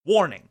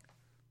Warning: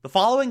 the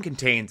following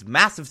contains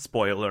massive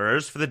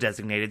spoilers for the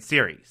designated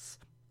series.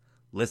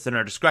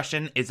 Listener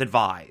discretion is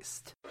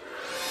advised.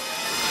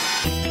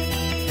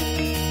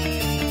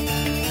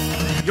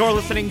 You're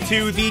listening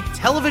to the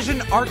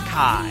Television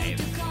Archive,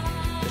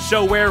 the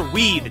show where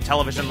we, the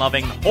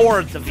television-loving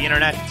hordes of the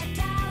internet,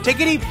 take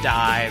a deep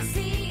dive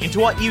into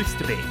what used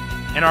to be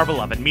in our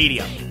beloved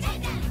medium.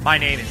 My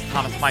name is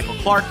Thomas Michael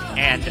Clark,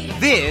 and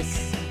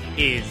this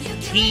is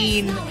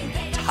Teen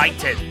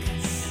Titans.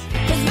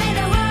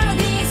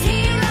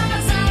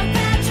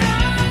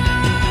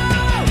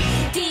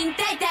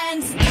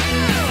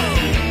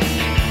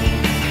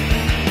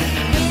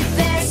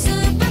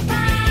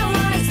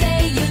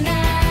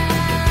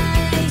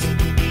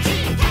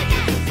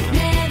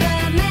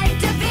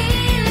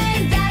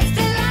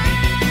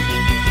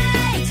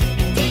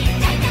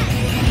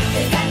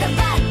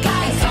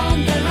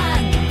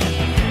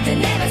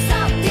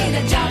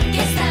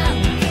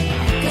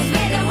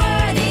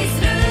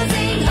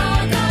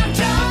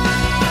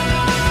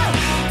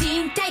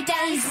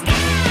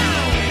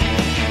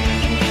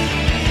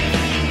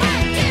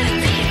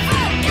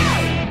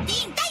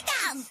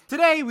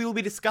 Today we will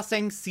be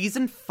discussing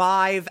Season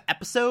 5,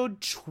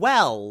 Episode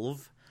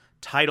 12,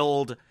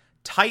 titled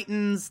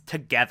Titans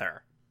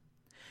Together.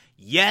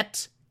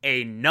 Yet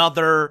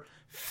another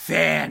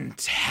fantastic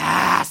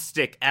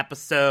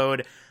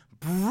episode,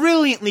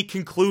 brilliantly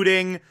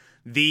concluding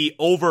the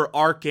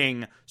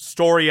overarching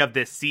story of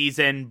this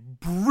season,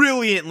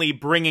 brilliantly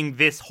bringing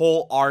this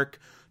whole arc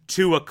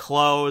to a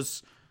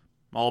close,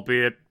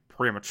 albeit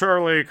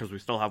prematurely, because we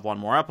still have one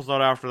more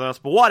episode after this,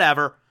 but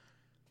whatever.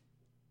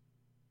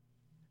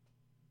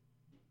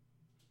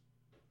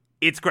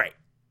 It's great.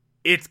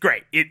 It's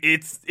great.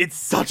 It's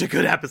such a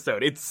good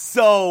episode. It's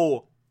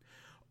so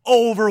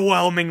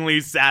overwhelmingly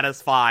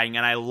satisfying,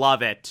 and I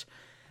love it.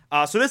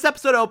 So this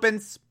episode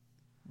opens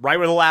right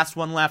where the last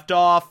one left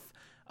off.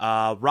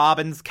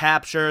 Robin's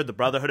captured. The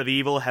Brotherhood of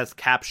Evil has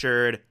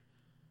captured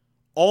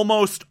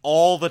almost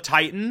all the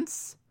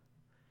Titans,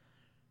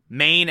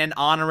 main and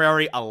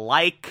honorary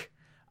alike.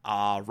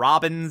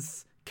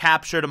 Robin's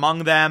captured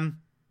among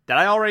them. Did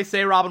I already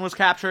say Robin was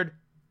captured?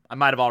 I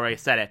might have already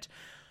said it.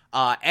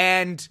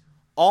 And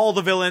all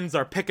the villains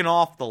are picking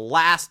off the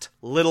last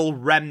little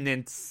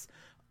remnants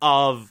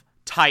of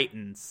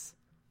Titans.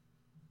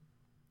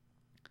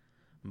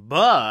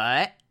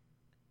 But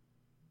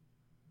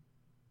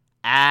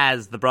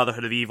as the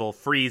Brotherhood of Evil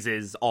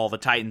freezes all the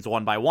Titans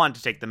one by one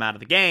to take them out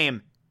of the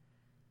game,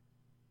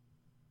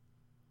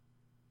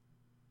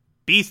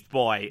 Beast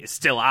Boy is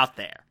still out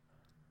there.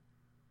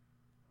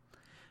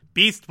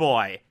 Beast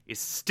Boy is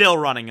still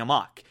running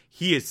amok.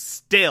 He is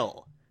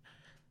still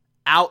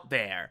out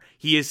there.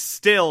 He is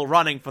still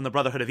running from the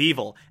Brotherhood of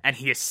Evil, and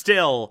he is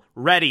still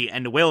ready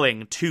and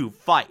willing to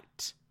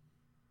fight.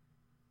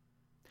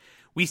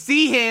 We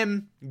see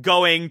him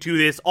going to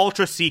this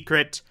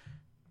ultra-secret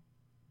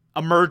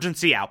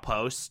emergency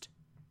outpost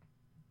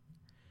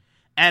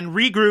and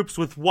regroups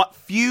with what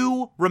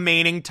few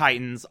remaining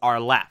Titans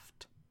are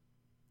left.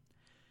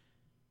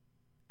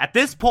 At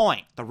this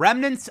point, the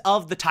remnants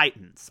of the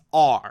Titans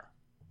are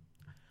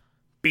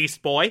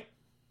Beast Boy,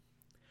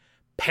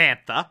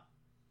 Panther,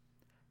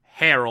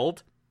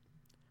 Harold,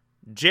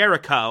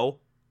 Jericho,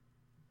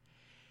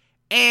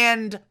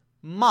 and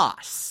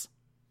Moss.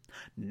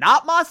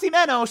 Not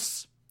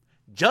Mossimenos,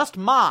 just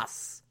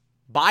Moss,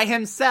 by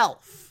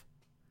himself,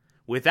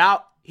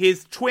 without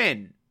his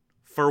twin,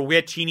 for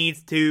which he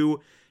needs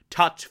to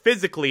touch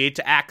physically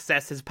to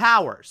access his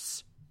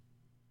powers.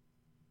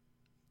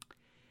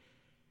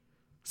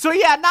 So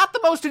yeah, not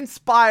the most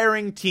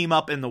inspiring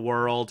team-up in the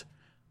world,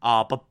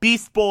 but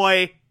Beast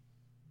Boy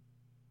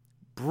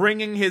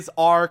bringing his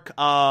arc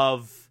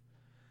of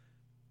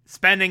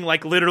spending,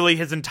 literally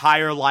his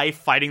entire life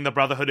fighting the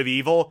Brotherhood of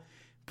Evil,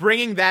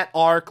 bringing that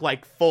arc,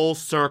 full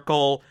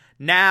circle.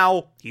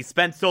 Now, he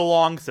spent so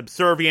long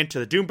subservient to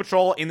the Doom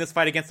Patrol in this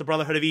fight against the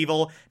Brotherhood of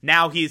Evil.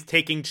 Now he's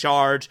taking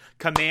charge,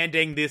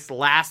 commanding this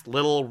last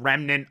little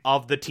remnant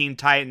of the Teen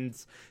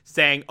Titans,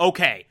 saying,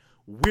 okay,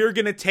 we're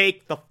gonna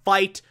take the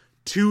fight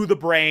to the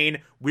brain.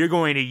 We're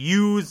going to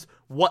use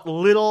what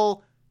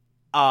little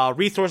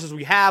resources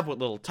we have, what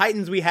little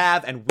Titans we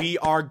have, and we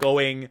are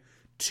going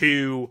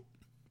to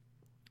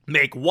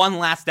make one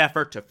last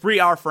effort to free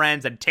our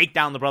friends and take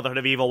down the Brotherhood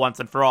of Evil once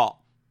and for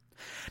all.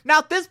 Now,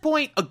 at this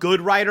point, a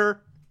good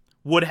writer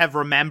would have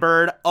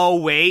remembered, oh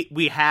wait,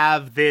 we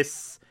have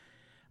this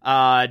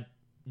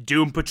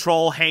Doom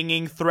Patrol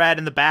hanging thread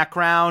in the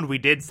background. We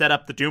did set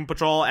up the Doom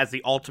Patrol as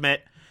the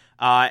ultimate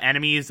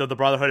enemies of the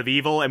Brotherhood of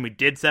Evil, and we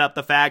did set up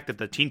the fact that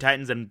the Teen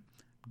Titans and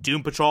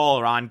Doom Patrol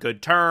are on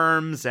good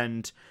terms,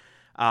 and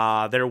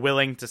they're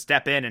willing to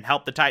step in and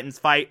help the Titans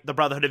fight the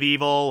Brotherhood of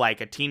Evil,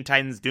 like a Teen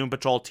Titans Doom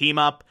Patrol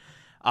team-up.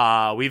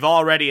 We've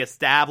already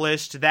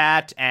established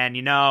that, and,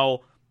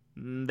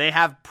 they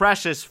have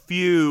precious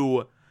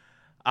few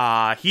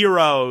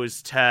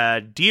heroes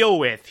to deal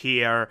with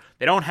here.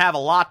 They don't have a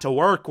lot to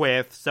work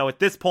with, so at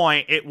this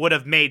point, it would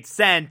have made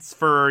sense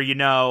for,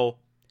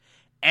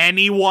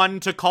 anyone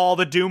to call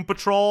the Doom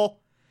Patrol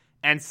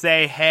and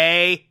say,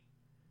 hey,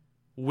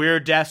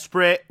 We're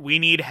desperate. We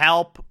need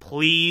help.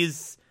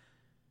 Please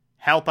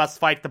help us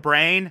fight the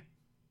Brain.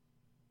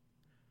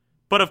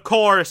 But of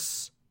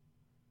course,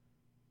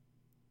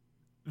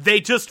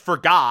 they just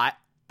forgot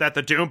that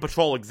the Doom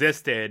Patrol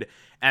existed,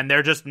 and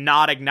they're just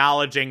not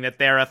acknowledging that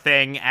they're a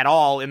thing at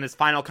all in this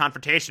final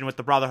confrontation with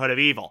the Brotherhood of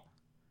Evil.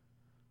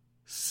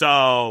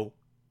 So,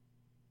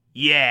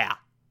 yeah.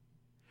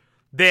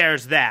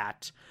 There's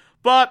that.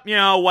 But,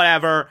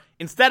 whatever.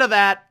 Instead of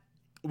that,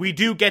 we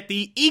do get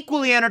the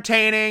equally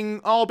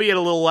entertaining, albeit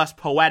a little less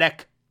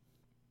poetic,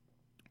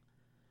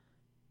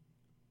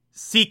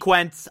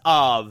 sequence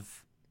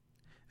of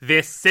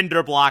this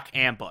Cinderblock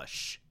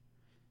ambush,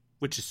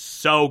 which is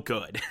so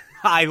good.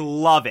 I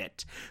love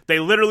it. They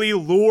literally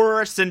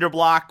lure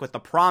Cinderblock with the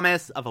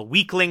promise of a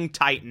weakling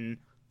Titan,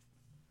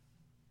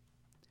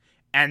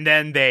 and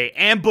then they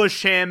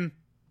ambush him,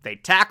 they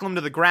tackle him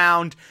to the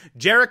ground.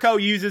 Jericho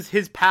uses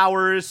his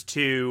powers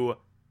to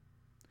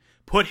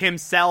put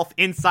himself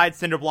inside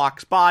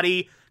Cinderblock's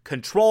body,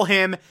 control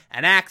him,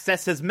 and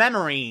access his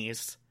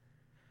memories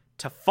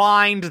to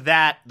find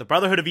that the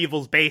Brotherhood of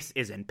Evil's base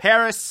is in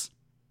Paris.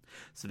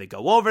 So they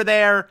go over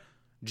there.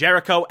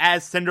 Jericho,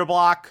 as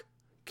Cinderblock,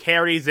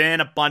 carries in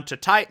a bunch of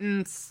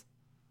Titans.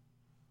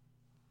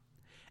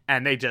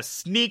 And they just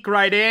sneak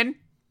right in,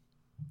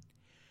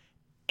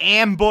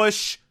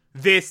 ambush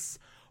this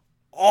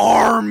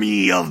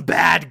army of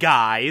bad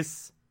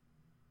guys.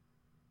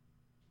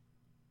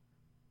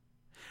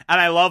 And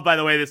I love, by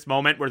the way, this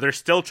moment where they're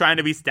still trying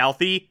to be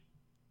stealthy,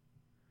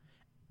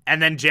 and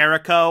then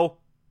Jericho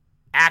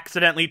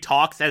accidentally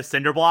talks as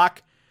Cinderblock,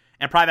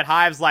 and Private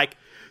Hive's like,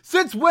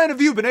 "Since when have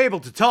you been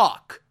able to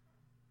talk,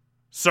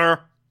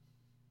 sir?"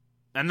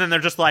 And then they're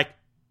just like,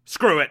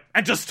 "Screw it,"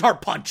 and just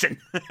start punching.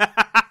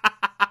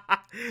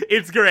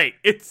 It's great.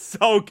 It's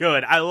so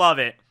good. I love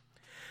it.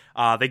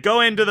 They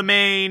go into the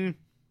main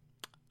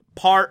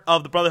part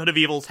of the Brotherhood of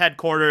Evil's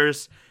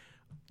headquarters.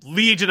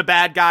 Legion of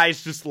bad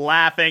guys just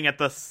laughing at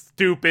the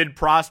stupid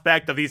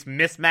prospect of these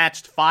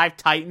mismatched 5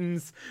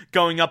 Titans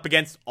going up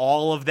against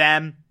all of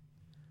them.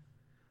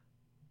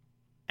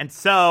 And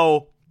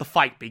so the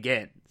fight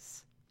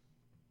begins.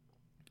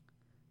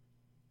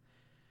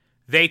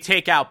 They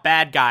take out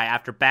bad guy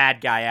after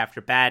bad guy after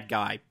bad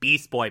guy.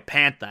 Beast Boy,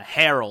 Panther,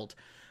 Herald,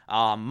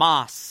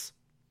 Moss,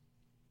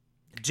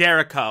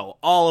 Jericho,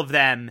 all of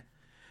them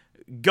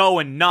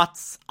going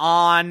nuts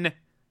on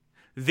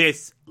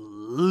this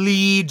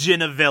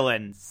legion of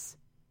villains.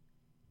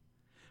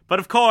 But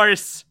of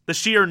course, the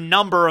sheer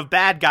number of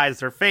bad guys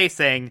they're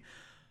facing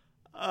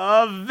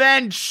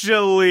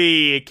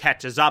eventually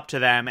catches up to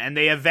them, and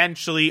they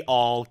eventually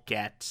all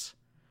get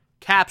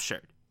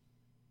captured.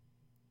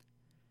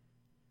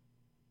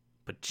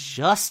 But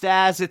just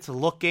as it's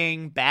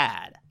looking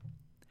bad,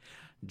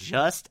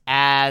 just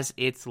as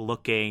it's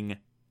looking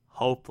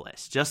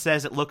hopeless, just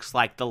as it looks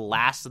like the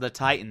last of the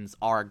Titans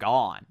are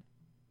gone,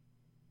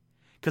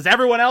 because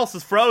everyone else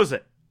is frozen.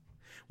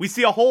 We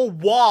see a whole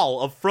wall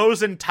of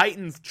frozen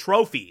Titans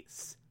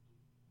trophies.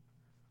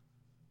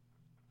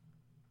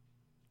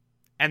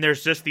 And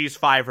there's just these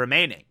 5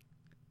 remaining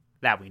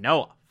that we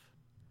know of.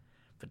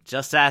 But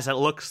just as it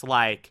looks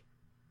like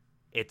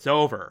it's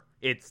over,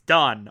 it's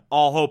done,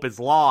 all hope is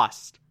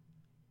lost,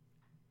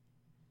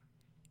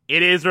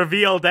 it is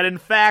revealed that in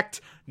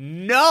fact,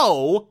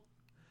 no,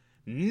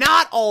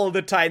 not all of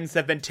the Titans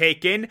have been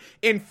taken.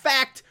 In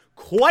fact,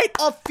 quite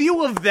a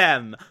few of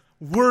them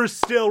were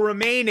still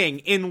remaining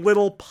in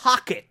little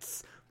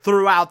pockets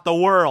throughout the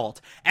world.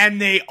 And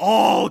they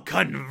all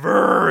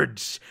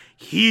converge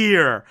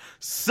here.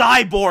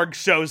 Cyborg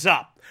shows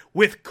up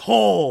with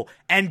Cole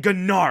and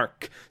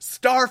Gnark.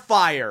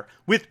 Starfire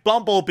with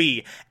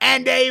Bumblebee.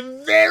 And a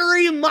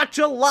very much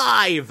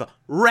alive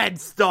Red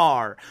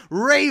Star.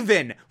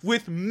 Raven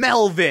with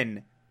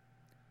Melvin.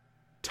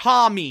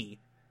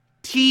 Tommy,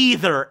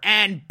 Teether,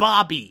 and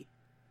Bobby.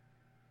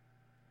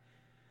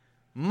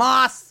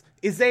 Moss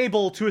is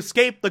able to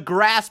escape the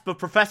grasp of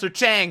Professor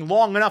Chang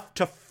long enough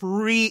to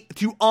unfreeze,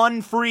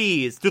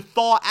 to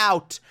thaw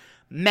out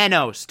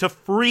Menos, to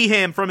free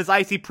him from his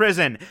icy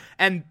prison,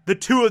 and the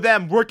two of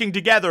them working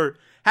together,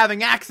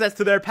 having access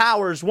to their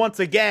powers once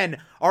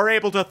again, are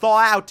able to thaw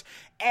out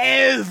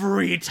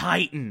every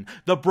Titan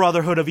the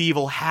Brotherhood of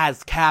Evil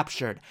has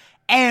captured.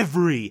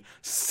 Every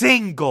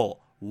single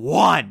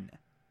one.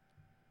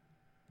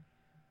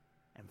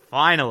 And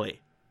finally,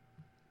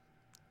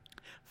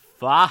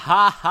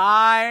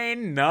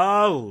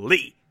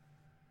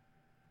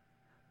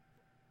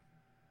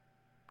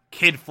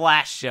 Kid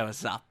Flash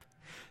shows up,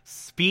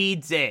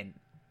 speeds in,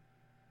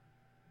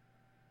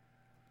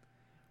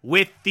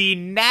 with the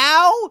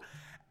now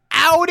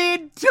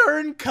outed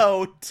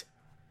turncoat,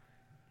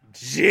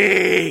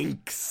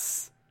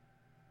 Jinx.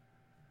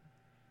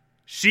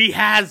 She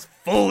has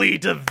fully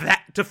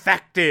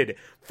defected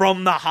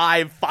from the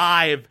Hive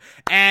 5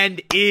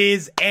 and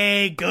is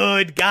a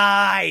good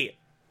guy.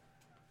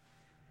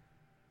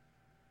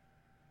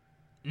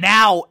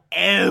 Now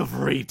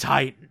every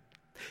Titan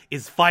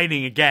is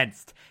fighting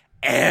against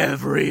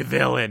every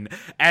villain,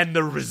 and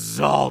the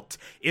result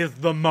is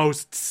the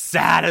most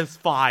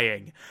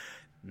satisfying,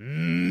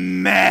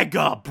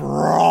 mega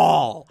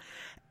brawl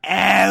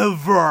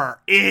ever.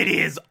 It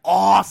is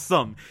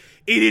awesome.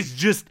 It is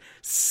just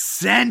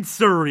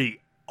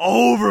sensory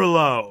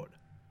overload.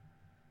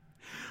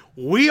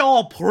 We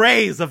all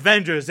praise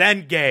Avengers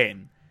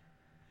Endgame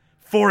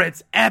for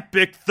its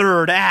epic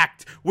third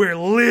act, where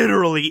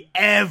literally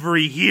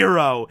every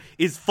hero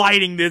is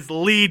fighting this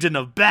legion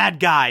of bad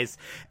guys.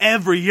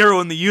 Every hero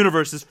in the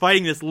universe is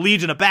fighting this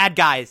legion of bad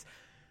guys.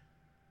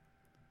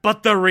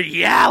 But the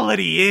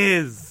reality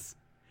is,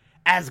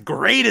 as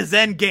great as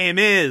Endgame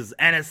is,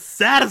 and as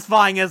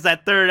satisfying as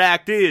that third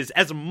act is,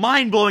 as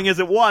mind-blowing as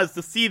it was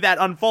to see that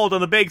unfold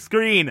on the big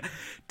screen,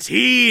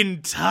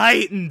 Teen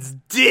Titans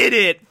did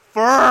it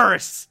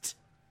first!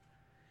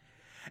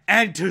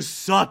 And to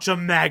such a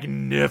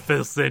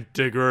magnificent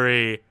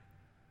degree.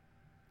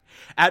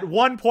 At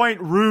one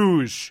point,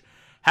 Rouge,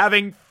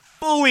 having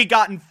fully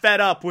gotten fed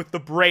up with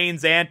the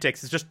Brain's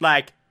antics, is just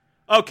like,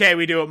 okay,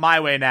 we do it my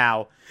way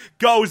now.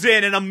 Goes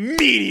in and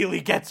immediately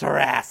gets her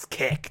ass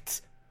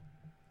kicked.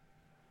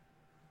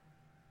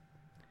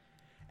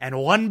 And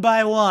one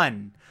by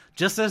one,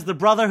 just as the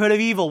Brotherhood of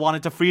Evil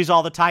wanted to freeze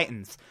all the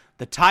Titans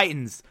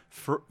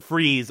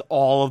freeze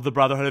all of the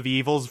Brotherhood of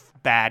Evil's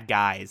bad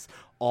guys.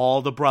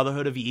 All the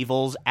Brotherhood of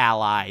Evil's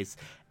allies.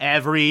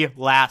 Every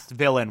last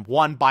villain,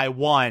 one by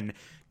one,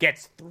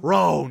 gets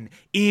thrown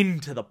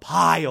into the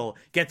pile,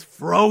 gets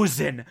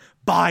frozen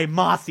by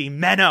Mossy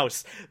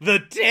Menos. The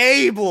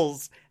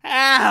tables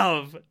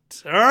have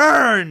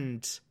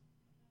turned.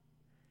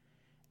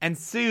 And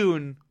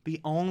soon,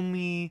 the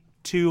only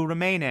two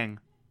remaining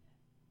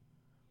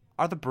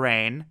are the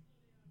Brain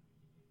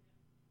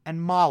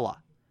and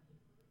Mala.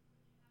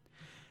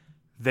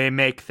 They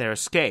make their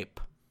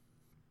escape.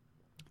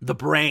 The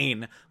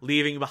Brain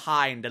leaving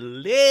behind a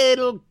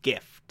little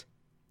gift.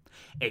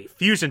 A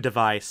fusion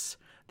device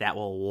that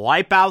will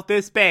wipe out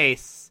this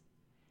base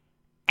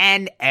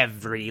and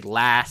every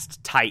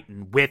last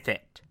Titan with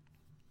it.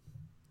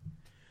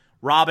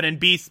 Robin and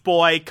Beast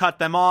Boy cut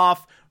them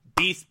off.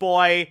 Beast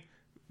Boy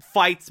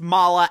fights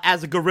Mala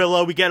as a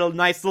gorilla. We get a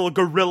nice little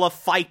gorilla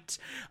fight.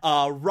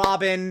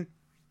 Robin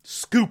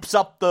scoops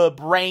up the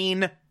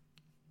Brain.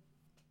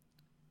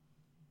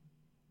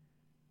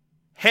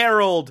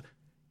 Harold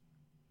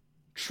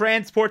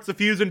transports the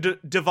fusion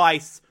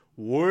device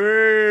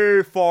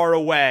way far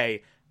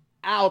away,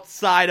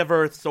 outside of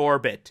Earth's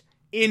orbit,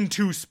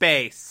 into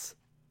space.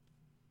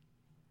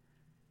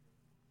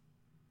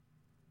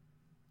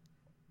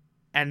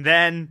 And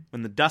then,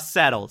 when the dust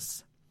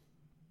settles,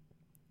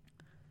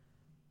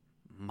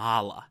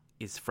 Mala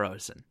is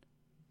frozen.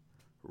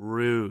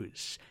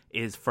 Rouge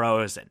is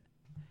frozen.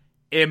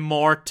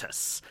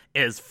 Immortus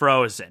is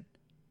frozen.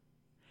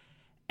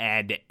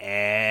 And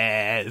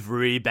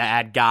every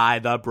bad guy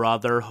the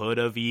Brotherhood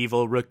of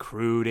Evil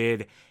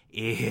recruited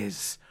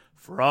is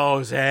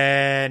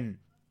frozen.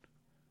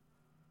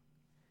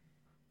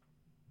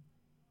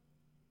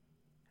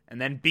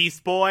 And then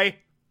Beast Boy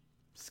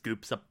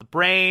scoops up the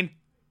Brain,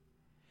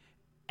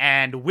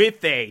 and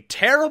with a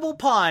terrible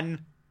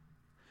pun,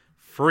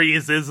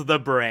 freezes the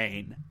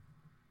Brain.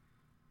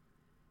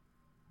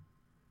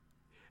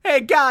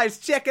 Hey guys,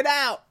 check it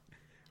out!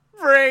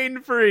 Brain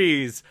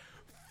freeze!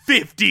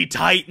 50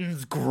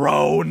 Titans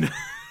groan.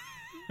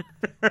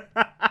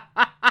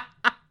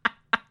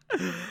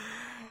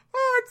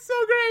 Oh, it's so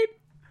great.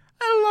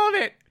 I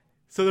love it.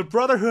 So the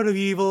Brotherhood of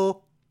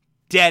Evil,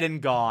 dead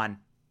and gone.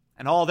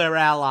 And all their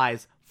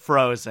allies,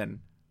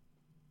 frozen.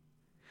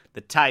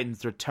 The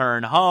Titans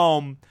return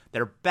home.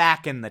 They're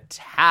back in the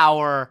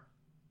tower.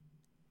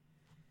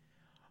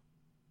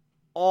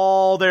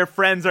 All their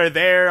friends are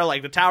there.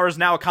 Like, the tower is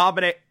now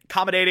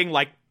accommodating,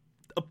 like,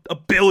 a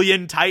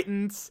billion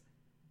Titans.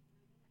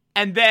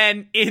 And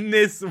then, in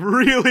this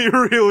really,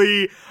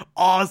 really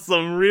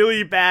awesome,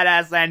 really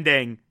badass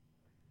ending,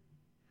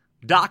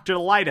 Dr.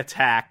 Light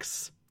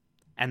attacks,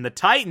 and the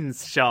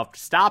Titans show up to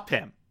stop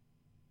him.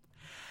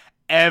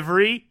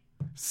 Every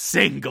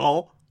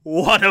single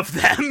one of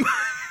them.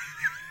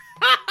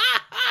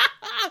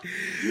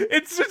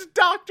 It's just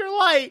Dr.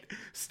 Light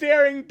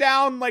staring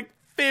down like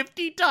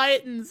 50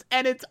 Titans,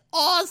 and it's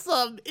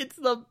awesome. It's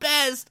the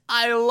best.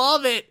 I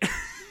love it.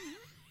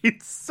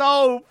 It's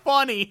so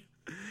funny.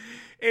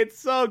 It's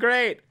so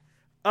great.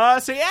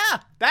 So yeah,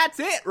 that's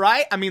it,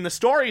 right? I mean, the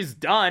story's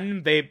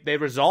done. They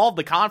resolved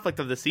the conflict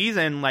of the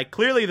season. Like,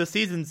 clearly the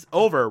season's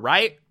over,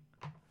 right?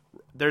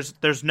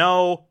 There's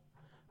no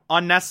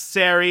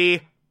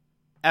unnecessary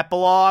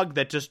epilogue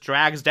that just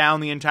drags down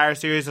the entire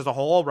series as a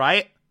whole,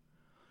 right?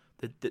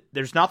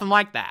 There's nothing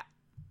like that.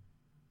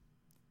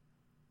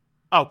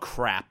 Oh,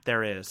 crap,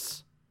 there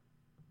is.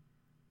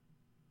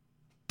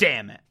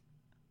 Damn it.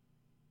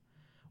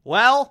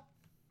 Well,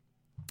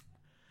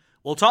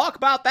 we'll talk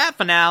about that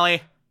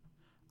finale.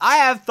 I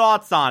have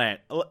thoughts on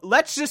it.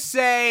 Let's just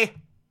say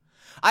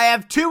I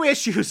have two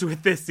issues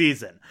with this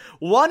season.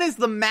 One is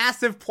the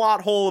massive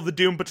plot hole of the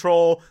Doom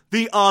Patrol.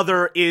 The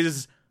other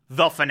is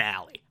the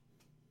finale.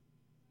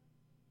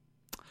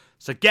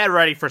 So get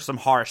ready for some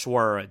harsh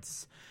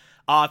words.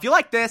 If you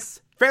like this,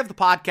 favorite the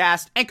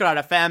podcast,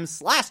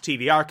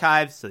 anchor.fm/TV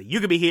archives, so that you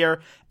can be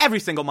here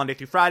every single Monday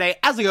through Friday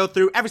as we go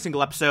through every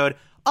single episode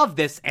of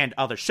this and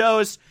other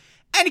shows.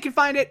 And you can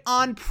find it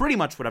on pretty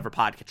much whatever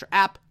podcatcher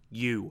app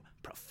you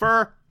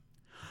prefer.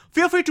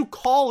 Feel free to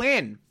call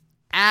in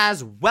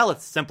as well.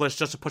 It's simple as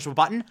just to push a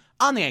button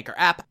on the Anchor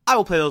app. I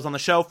will play those on the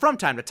show from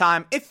time to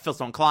time if you feel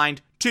so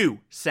inclined to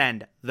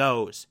send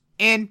those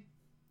in.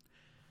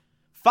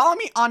 Follow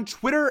me on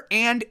Twitter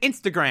and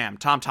Instagram,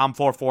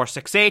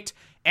 TomTom4468,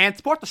 and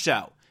support the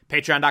show.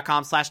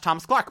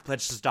 Patreon.com/Thomas Clark.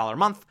 Pledge just $1 a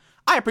month.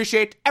 I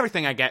appreciate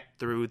everything I get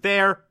through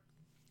there.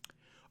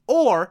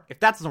 Or, if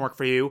that doesn't work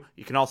for you,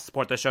 you can also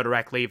support the show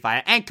directly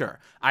via Anchor.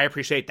 I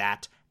appreciate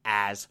that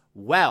as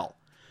well.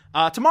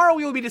 Tomorrow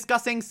we will be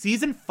discussing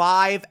Season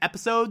 5,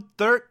 Episode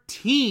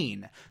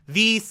 13,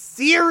 the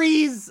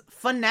series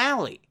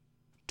finale.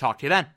 Talk to you then.